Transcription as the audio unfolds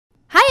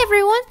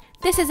everyone,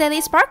 this is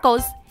Ellie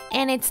Sparkles,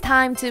 and it's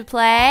time to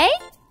play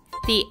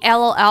the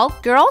LOL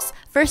Girls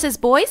vs.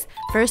 Boys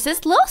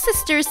vs. Little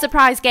Sisters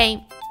surprise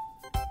game.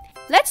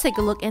 Let's take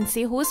a look and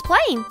see who is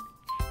playing.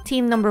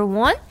 Team number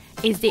 1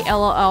 is the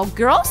LOL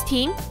Girls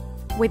team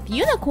with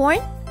Unicorn,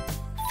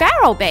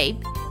 Pharaoh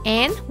Babe,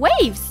 and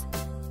Waves.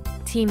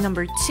 Team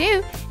number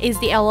 2 is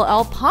the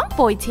LOL Punk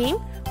Boy team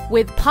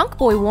with Punk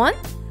Boy 1,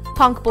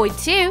 Punk Boy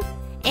 2,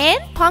 and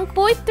Punk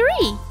Boy 3.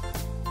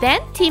 Then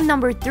team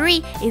number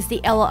 3 is the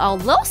LOL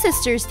Little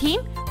Sisters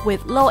team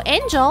with Lil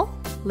Angel,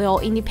 Lil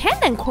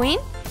Independent Queen,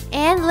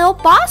 and Lil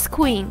Boss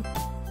Queen.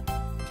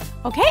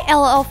 Okay,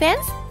 LOL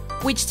fans,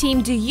 which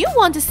team do you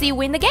want to see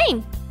win the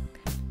game?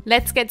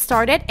 Let's get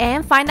started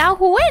and find out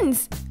who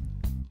wins.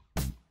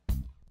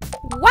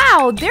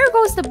 Wow, there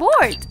goes the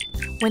board.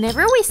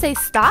 Whenever we say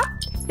stop,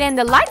 then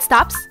the light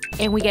stops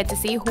and we get to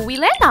see who we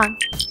land on.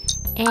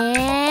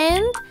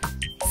 And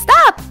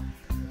stop!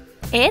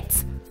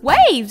 It's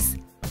Waves.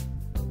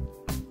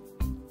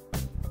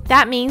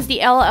 That means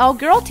the LOL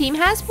girl team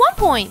has 1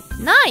 point.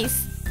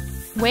 Nice!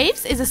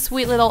 Waves is a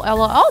sweet little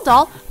LOL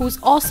doll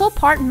who's also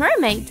part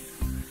mermaid.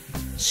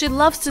 She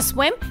loves to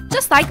swim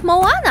just like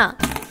Moana.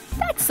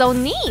 That's so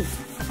neat!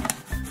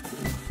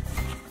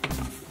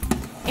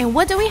 And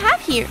what do we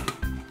have here?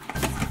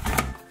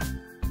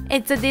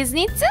 It's a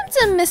Disney Tsum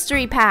Tsum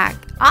mystery pack.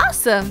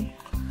 Awesome!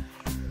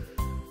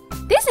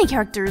 Disney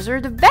characters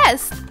are the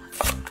best!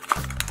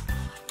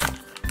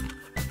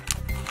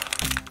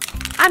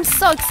 I'm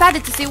so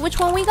excited to see which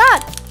one we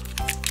got!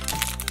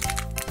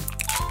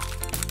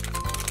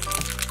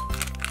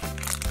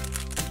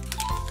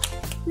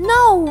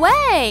 No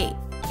way!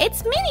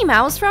 It's Minnie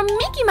Mouse from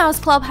Mickey Mouse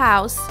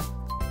Clubhouse!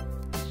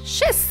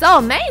 She's so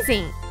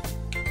amazing!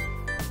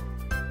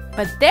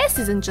 But this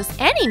isn't just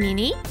any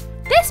Minnie.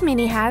 This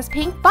Minnie has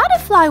pink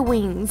butterfly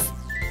wings.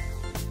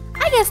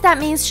 I guess that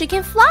means she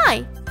can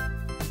fly.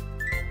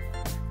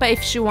 But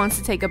if she wants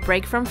to take a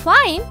break from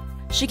flying,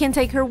 she can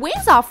take her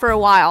wings off for a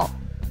while.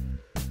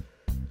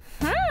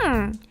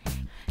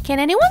 Can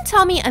anyone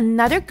tell me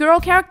another girl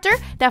character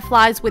that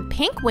flies with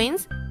pink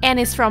wings and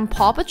is from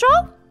Paw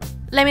Patrol?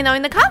 Let me know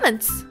in the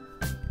comments.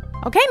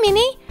 Okay,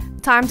 Minnie,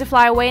 time to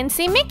fly away and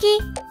see Mickey.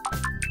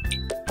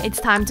 It's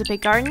time to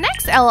pick our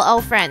next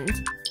LOL friend.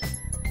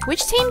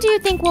 Which team do you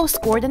think will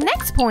score the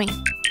next point?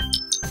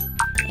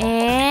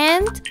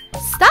 And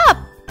stop!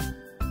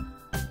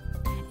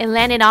 It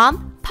landed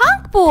on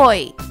Punk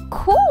Boy.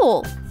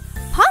 Cool!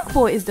 Punk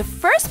Boy is the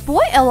first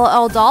boy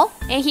LOL doll,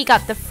 and he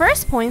got the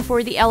first point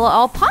for the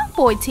LOL Punk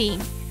Boy team.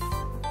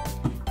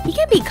 He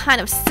can be kind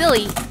of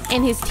silly,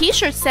 and his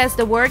t-shirt says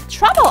the word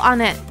trouble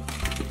on it.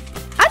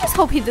 I just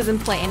hope he doesn't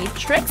play any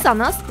tricks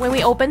on us when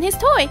we open his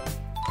toy.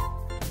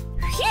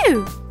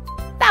 Phew!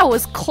 That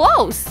was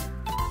close!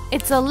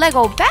 It's a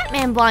Lego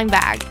Batman blind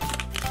bag.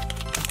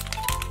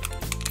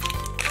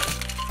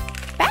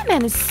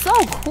 Batman is so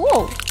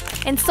cool,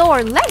 and so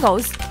are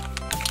Legos.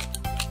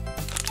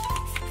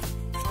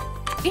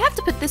 We have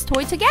to put this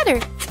toy together.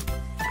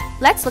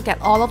 Let's look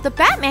at all of the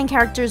Batman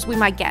characters we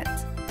might get.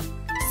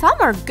 Some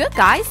are good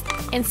guys,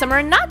 and some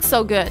are not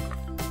so good.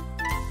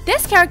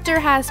 This character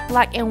has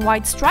black and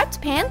white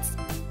striped pants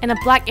and a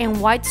black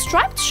and white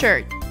striped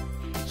shirt.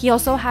 He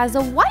also has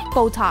a white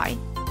bow tie.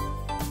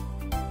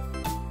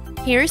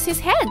 Here's his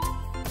head.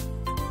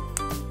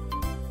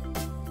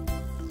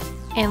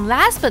 And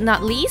last but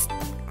not least,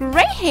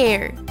 gray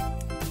hair.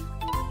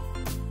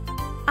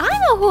 I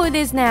know who it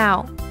is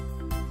now.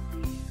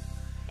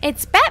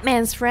 It's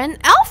Batman's friend,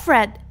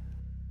 Alfred.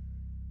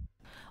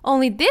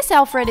 Only this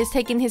Alfred is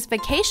taking his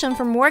vacation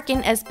from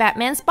working as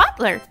Batman's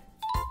butler.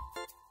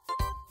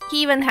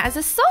 He even has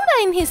a soda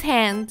in his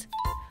hand.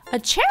 A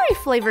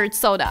cherry-flavored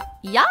soda.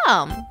 Yum!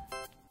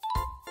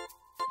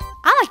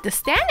 I like the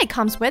stand it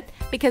comes with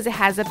because it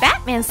has a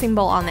Batman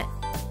symbol on it.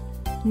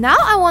 Now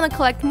I want to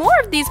collect more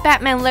of these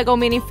Batman Lego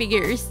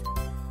minifigures.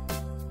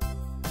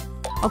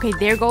 Okay,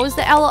 there goes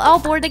the LOL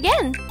board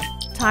again.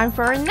 Time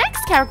for our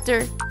next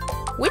character.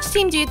 Which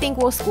team do you think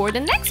will score the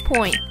next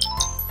point?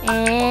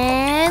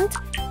 And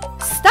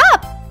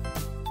stop!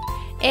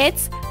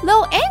 It's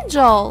Lil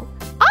Angel!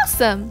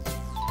 Awesome!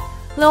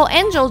 Lil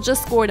Angel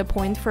just scored a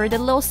point for the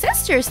Little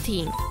Sisters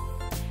team.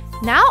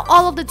 Now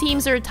all of the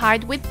teams are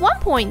tied with 1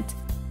 point.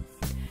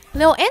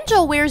 Lil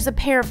Angel wears a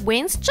pair of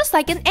wings just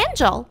like an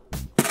angel.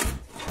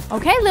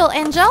 Okay, Lil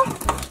Angel,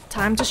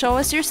 time to show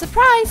us your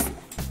surprise.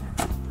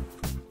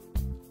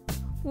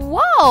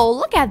 Whoa,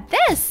 look at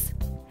this!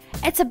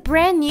 It's a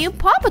brand new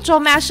Paw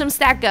Patrol Mashem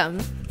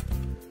Stackum.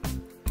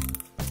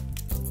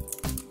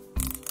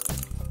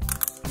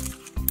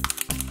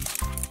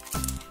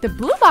 The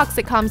blue box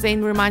it comes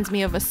in reminds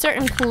me of a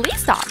certain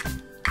police dog.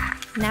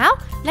 Now,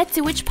 let's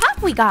see which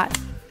pop we got.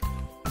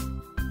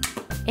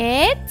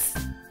 It's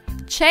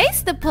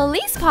Chase the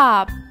Police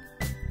Pop.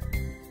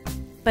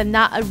 But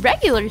not a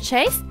regular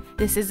Chase.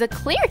 This is a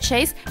clear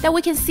Chase that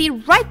we can see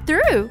right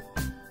through.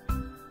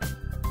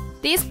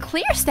 These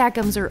clear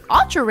Stackums are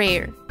ultra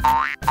rare.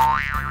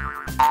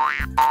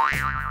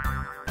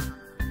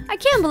 I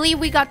can't believe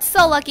we got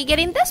so lucky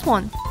getting this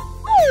one.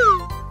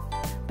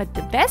 But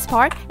the best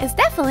part is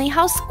definitely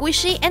how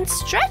squishy and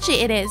stretchy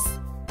it is.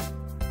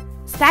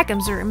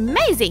 Stack'ems are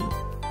amazing!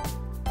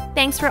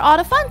 Thanks for all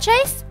the fun,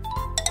 Chase!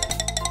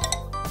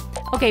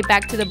 Okay,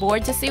 back to the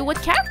board to see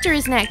what character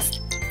is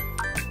next.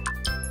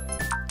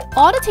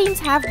 All the teams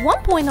have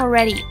 1 point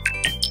already.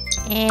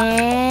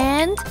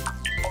 And...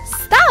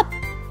 stop!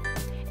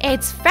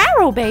 It's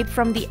Pharaoh Babe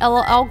from the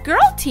LOL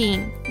Girl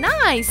team.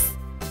 Nice!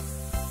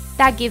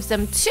 That gives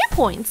them 2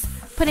 points,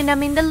 putting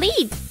them in the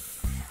lead.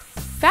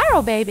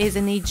 Pharaoh Babe is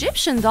an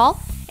Egyptian doll,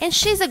 and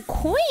she's a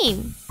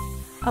queen.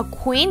 A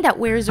queen that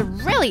wears a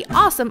really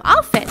awesome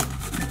outfit.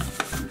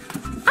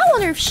 I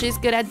wonder if she's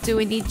good at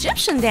doing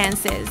Egyptian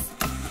dances.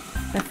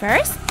 But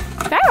first,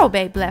 Pharaoh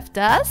Babe left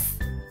us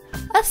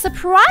a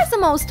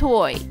Surprise-a-Mos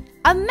toy.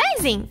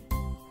 Amazing!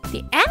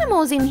 The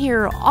animals in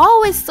here are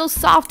always so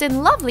soft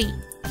and lovely.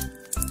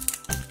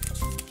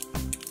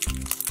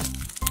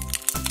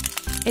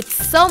 It's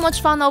so much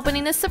fun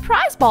opening a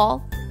surprise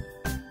ball.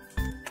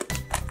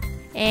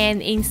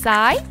 And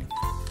inside,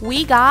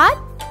 we got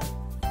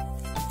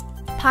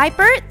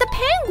Piper the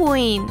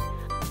penguin.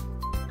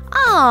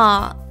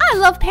 Ah, I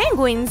love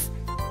penguins.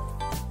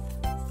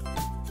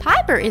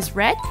 Piper is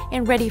red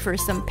and ready for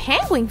some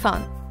penguin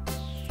fun.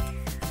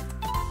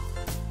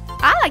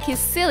 I like his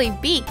silly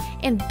beak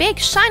and big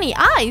shiny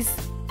eyes.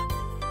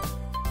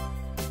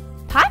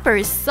 Piper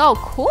is so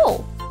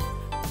cool.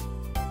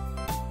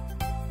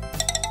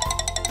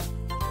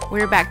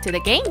 We're back to the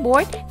game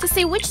board to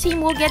see which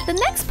team will get the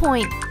next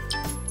point.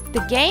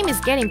 The game is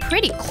getting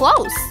pretty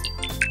close.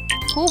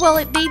 Who will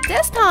it be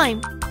this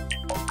time?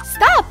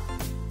 Stop!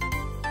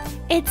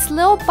 It's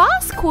Lil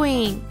Boss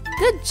Queen.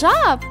 Good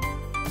job!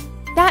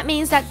 That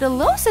means that the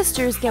Lil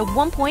sisters get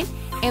 1 point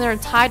and are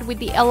tied with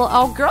the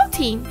LOL Girl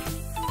team.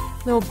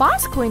 Lil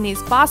Boss Queen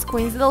is Boss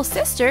Queen's little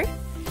sister,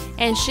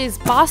 and she's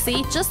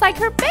bossy just like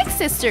her big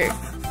sister.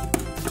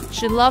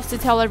 She loves to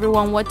tell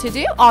everyone what to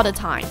do all the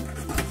time.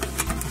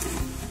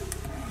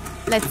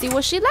 Let's see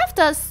what she left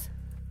us.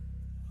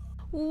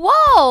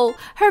 Whoa!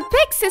 Her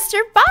big sister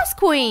Boss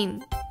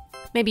Queen!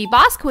 Maybe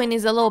Boss Queen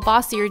is a little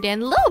bossier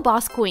than Little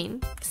Boss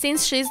Queen,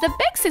 since she's the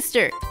big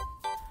sister.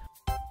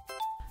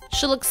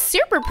 She looks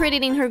super pretty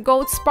in her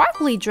gold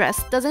sparkly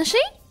dress, doesn't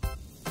she?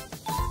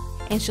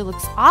 And she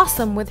looks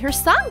awesome with her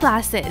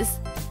sunglasses.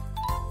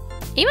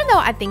 Even though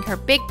I think her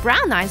big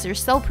brown eyes are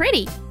so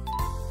pretty.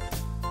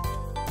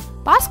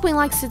 Boss Queen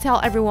likes to tell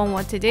everyone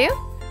what to do,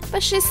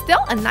 but she's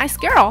still a nice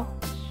girl.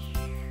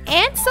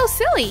 And so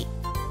silly.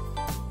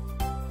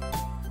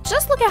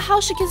 Just look at how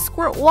she can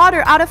squirt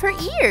water out of her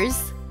ears.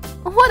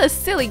 What a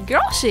silly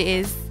girl she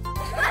is.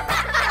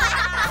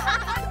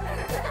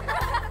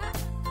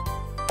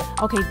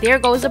 Okay, there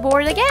goes the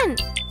board again.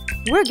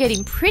 We're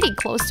getting pretty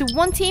close to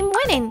one team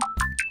winning.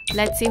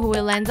 Let's see who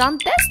it lands on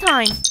this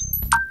time.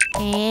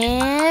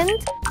 And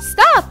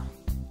stop!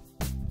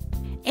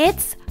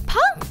 It's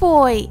Punk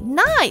Boy.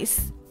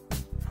 Nice!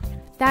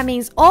 That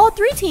means all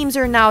 3 teams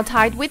are now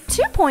tied with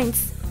 2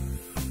 points.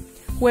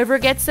 Whoever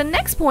gets the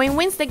next point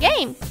wins the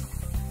game.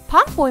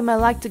 Punk Boy might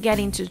like to get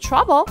into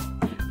trouble,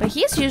 but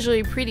he's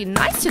usually pretty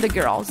nice to the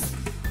girls.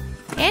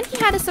 And he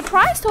had a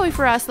surprise toy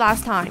for us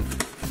last time.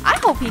 I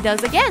hope he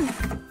does again.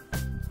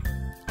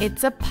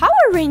 It's a Power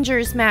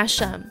Rangers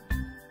mashup.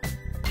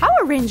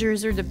 Power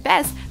Rangers are the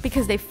best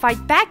because they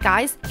fight bad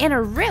guys and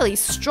are really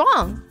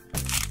strong.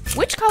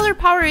 Which color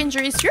Power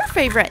Ranger is your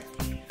favorite?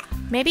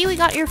 Maybe we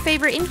got your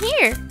favorite in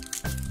here.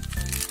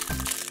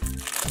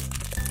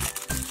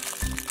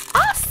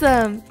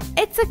 Awesome!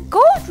 It's a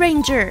Gold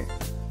Ranger.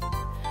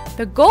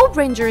 The Gold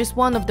Ranger is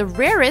one of the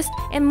rarest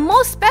and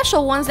most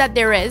special ones that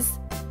there is.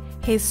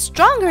 He's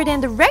stronger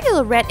than the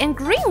regular red and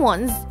green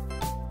ones.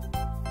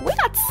 We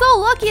got so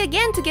lucky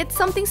again to get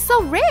something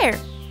so rare.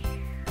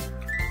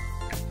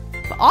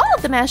 But all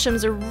of the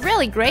mashups are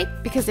really great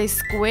because they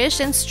squish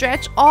and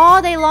stretch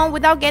all day long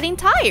without getting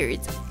tired.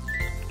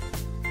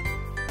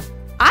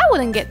 I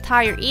wouldn't get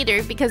tired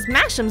either because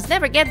mashups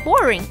never get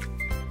boring.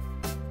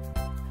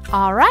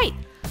 Alright,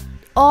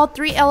 all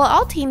 3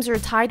 LOL teams are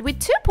tied with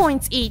 2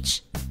 points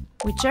each.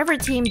 Whichever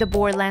team the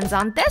board lands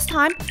on this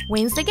time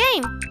wins the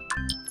game.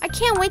 I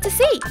can't wait to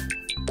see.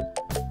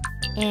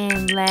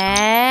 And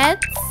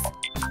let's...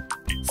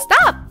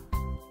 stop!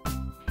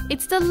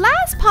 It's the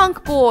last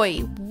Punk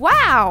Boy!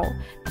 Wow!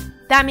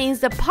 That means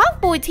the Punk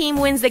Boy team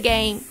wins the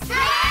game!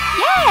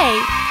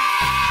 Yay!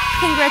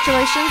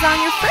 Congratulations on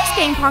your first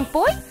game, Punk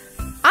Boy!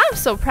 I'm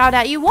so proud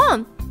that you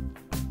won!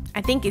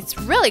 I think it's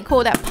really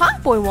cool that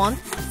Punk Boy won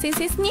since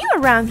he's new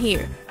around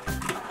here.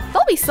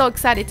 They'll be so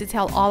excited to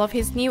tell all of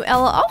his new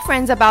LOL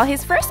friends about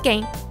his first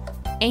game.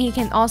 And he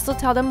can also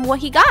tell them what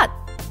he got.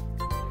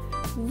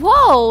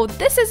 Whoa!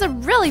 This is a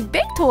really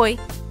big toy!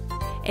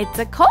 It's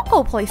a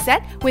Coco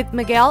playset with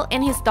Miguel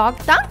and his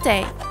dog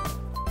Dante.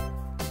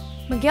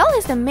 Miguel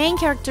is the main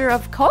character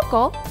of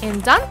Coco,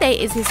 and Dante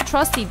is his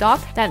trusty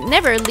dog that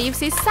never leaves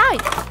his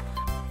side.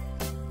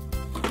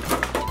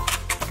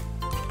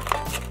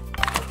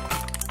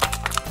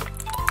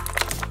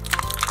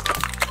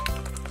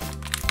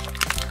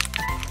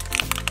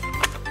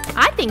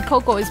 I think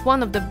Coco is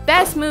one of the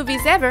best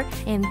movies ever,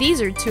 and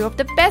these are two of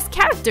the best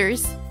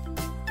characters.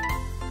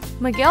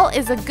 Miguel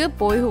is a good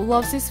boy who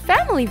loves his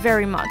family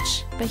very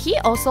much, but he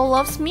also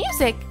loves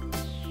music.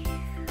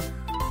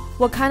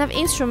 What kind of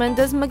instrument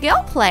does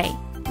Miguel play?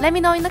 Let me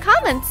know in the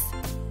comments.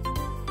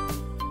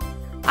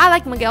 I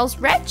like Miguel's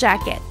red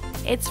jacket.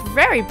 It's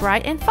very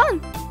bright and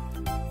fun.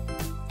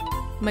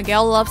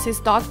 Miguel loves his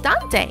dog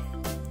Dante.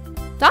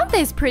 Dante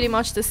is pretty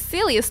much the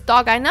silliest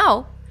dog I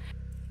know.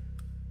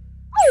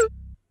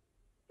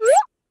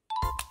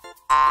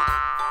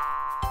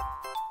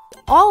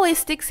 Always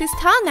sticks his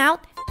tongue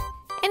out,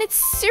 and it's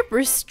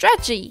super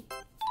stretchy.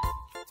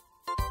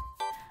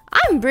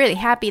 I'm really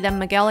happy that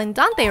Miguel and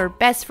Dante are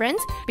best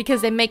friends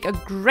because they make a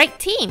great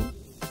team.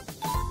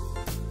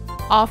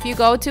 Off you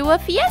go to a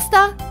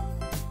fiesta.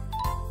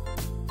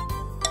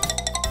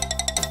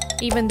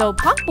 Even though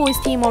Punk Boy's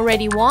team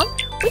already won,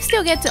 we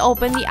still get to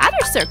open the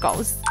other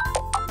circles.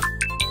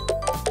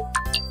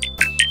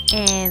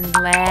 And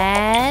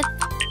let's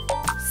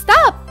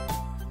stop!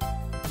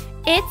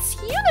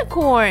 It's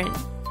Unicorn!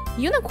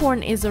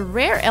 Unicorn is a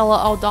rare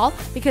LOL doll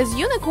because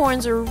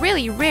unicorns are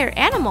really rare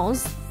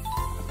animals.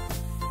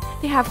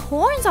 They have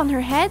horns on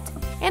her head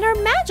and are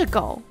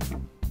magical.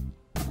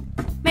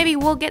 Maybe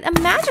we'll get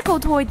a magical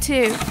toy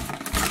too.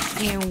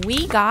 And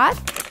we got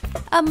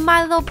a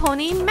My Little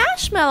Pony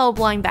marshmallow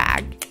blind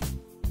bag.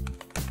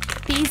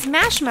 These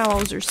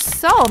marshmallows are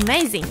so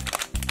amazing.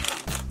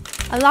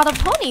 A lot of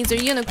ponies are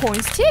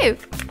unicorns too.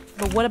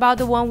 But what about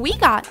the one we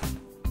got?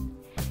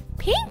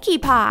 Pinkie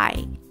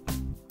Pie.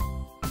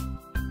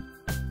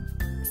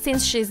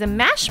 Since she's a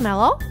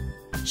marshmallow,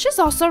 she's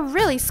also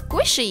really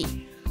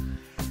squishy.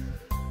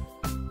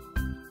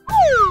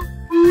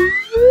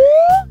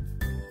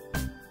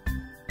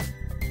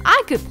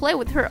 I could play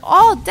with her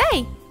all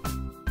day.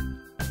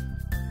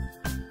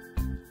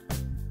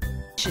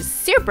 She's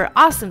super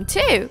awesome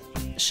too.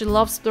 She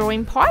loves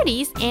throwing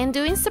parties and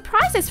doing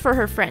surprises for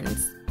her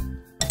friends.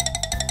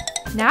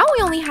 Now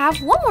we only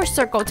have one more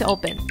circle to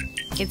open.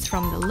 It's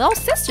from the Little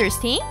Sisters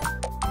team.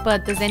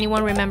 But does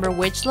anyone remember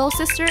which Little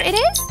Sister it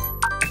is?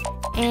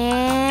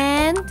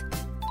 And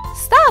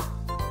stop!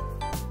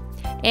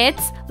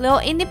 It's Little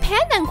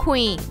Independent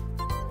Queen.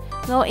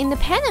 Little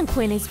Independent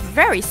Queen is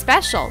very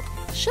special.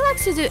 She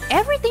likes to do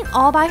everything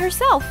all by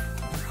herself.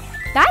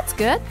 That's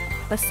good,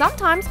 but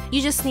sometimes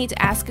you just need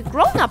to ask a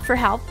grown-up for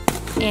help,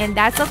 and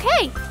that's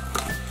okay.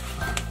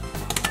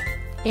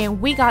 And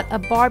we got a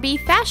Barbie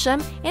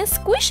Fashion and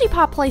Squishy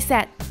Pop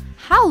playset.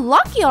 How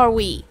lucky are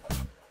we?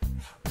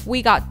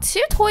 We got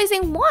 2 toys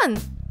in one.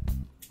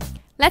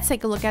 Let's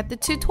take a look at the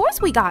 2 toys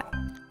we got.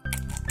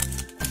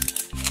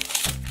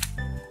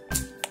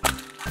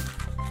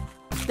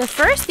 The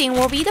first thing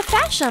will be the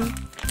fashion.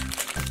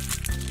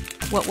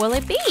 What will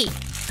it be?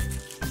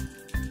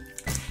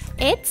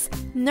 It's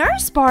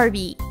Nurse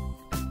Barbie.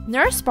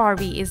 Nurse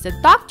Barbie is the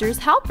doctor's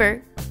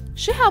helper.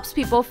 She helps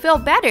people feel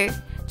better,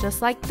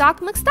 just like Doc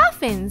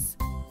McStuffins.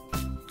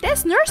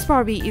 This Nurse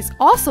Barbie is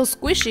also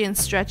squishy and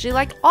stretchy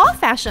like all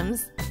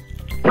fashions.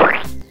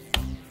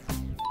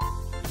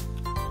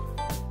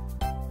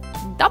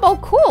 Double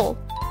cool!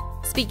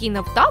 Speaking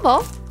of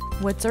double,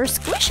 what's our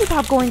Squishy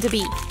Pop going to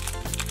be?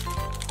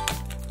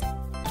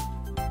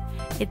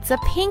 It's a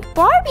pink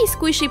Barbie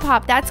Squishy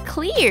Pop that's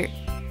clear.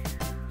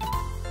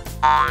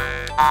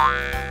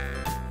 I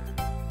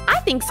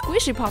think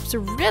Squishy Pops are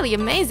really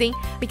amazing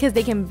because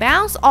they can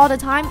bounce all the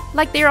time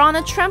like they're on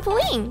a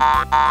trampoline.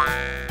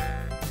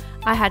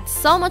 I had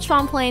so much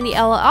fun playing the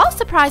LOL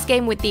surprise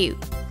game with you.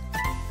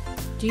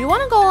 Do you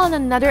want to go on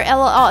another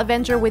LOL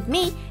adventure with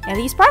me,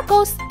 Ellie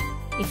Sparkles?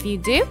 If you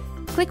do,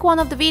 click one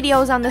of the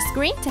videos on the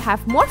screen to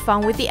have more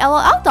fun with the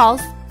LOL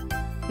dolls.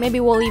 Maybe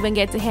we'll even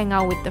get to hang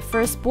out with the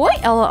first boy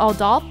LOL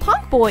doll,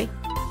 Punk Boy.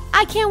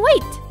 I can't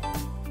wait!